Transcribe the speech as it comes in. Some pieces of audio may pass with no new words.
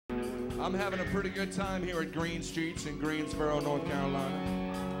I'm having a pretty good time here at Greene Street in Greensboro, North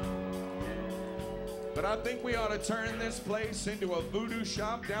Carolina. But I think we ought to turn this place into a voodoo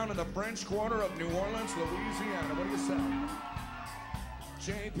shop down in the French Quarter of New Orleans, Louisiana. What do you say?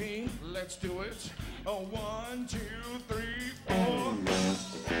 JP, let's do it. Oh, 1, 2, 3, 4.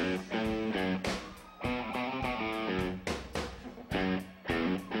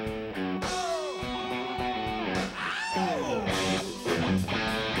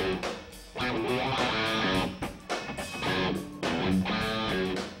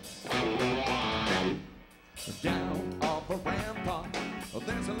 Down off a rampart,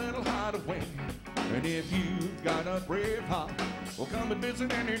 there's a little hideaway. And if you've got a brave heart, well, come and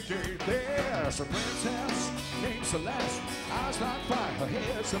visit any day. There's a princess named Celeste, eyes like fire, her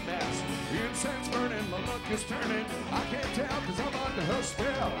hair's a mess. Incense burning, my luck is turning. I can't tell cause I'm under her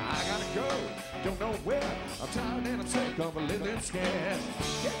spell. I gotta go, don't know where. I'm tired and I'm sick of a living scared.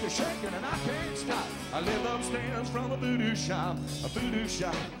 Get to shaking and I can't stop. I live upstairs from a voodoo shop, a voodoo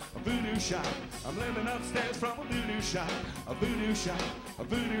shop, a voodoo shop. I'm living upstairs from a voodoo shop, a voodoo shop, a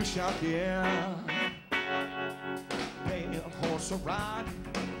voodoo shop, yeah. Pay a horse a ride,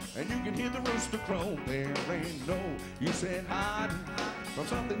 and you can hear the rooster crow. There ain't no use in hiding from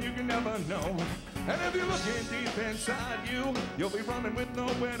something you can never know. And if you're looking deep inside you, you'll be running with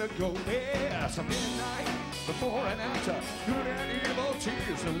nowhere to go. Yes, a midnight, before and after, good and evil,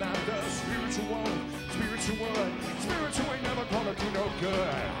 tears and laughter. Spiritual ain't never gonna do no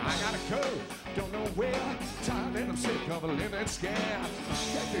good. I gotta go, don't know where. Tired and I'm sick of a living scare.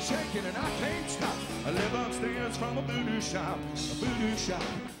 Get me shaking and I can't stop. I live upstairs from a voodoo shop, a voodoo shop,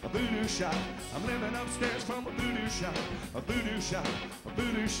 a voodoo shop. I'm living upstairs from a voodoo shop, a voodoo shop, a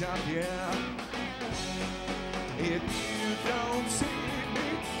voodoo shop, yeah. If you don't see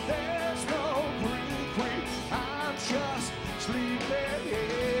me, there's no green. I'm just sleeping.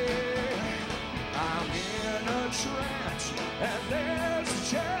 I'm in a trance, and there's a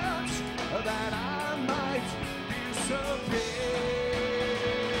chance that I might disappear.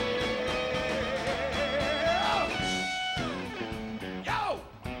 Yo!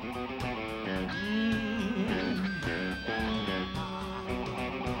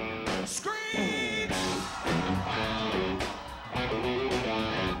 Scream!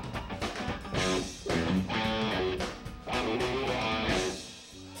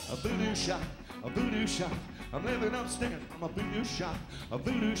 A voodoo shop, a voodoo shop. I'm living upstairs from a voodoo shop, a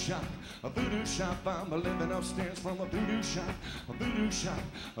voodoo shop, a voodoo shop. I'm living upstairs from a voodoo shop, a voodoo shop,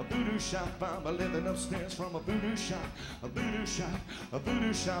 a voodoo shop. I'm living upstairs from a voodoo shop, a voodoo shop, a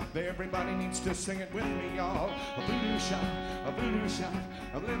voodoo shop. Everybody needs to sing it with me, y'all. A voodoo shop, a voodoo shop.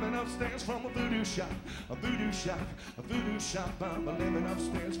 I'm living upstairs from a voodoo shop, a voodoo shop, a voodoo shop. I'm living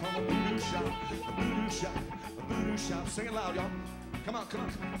upstairs from a voodoo shop, a voodoo shop, a voodoo shop. Sing it loud, y'all. Come on, come on.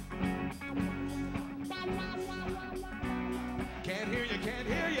 Can't hear you, can't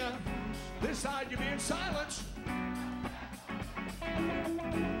hear you. This side you're being silent.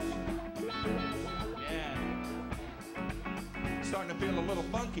 Yeah. Starting to feel a little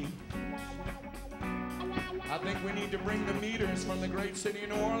funky. I think we need to bring the meters from the great city of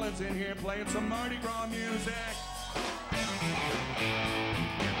New Orleans in here playing some Mardi Gras music.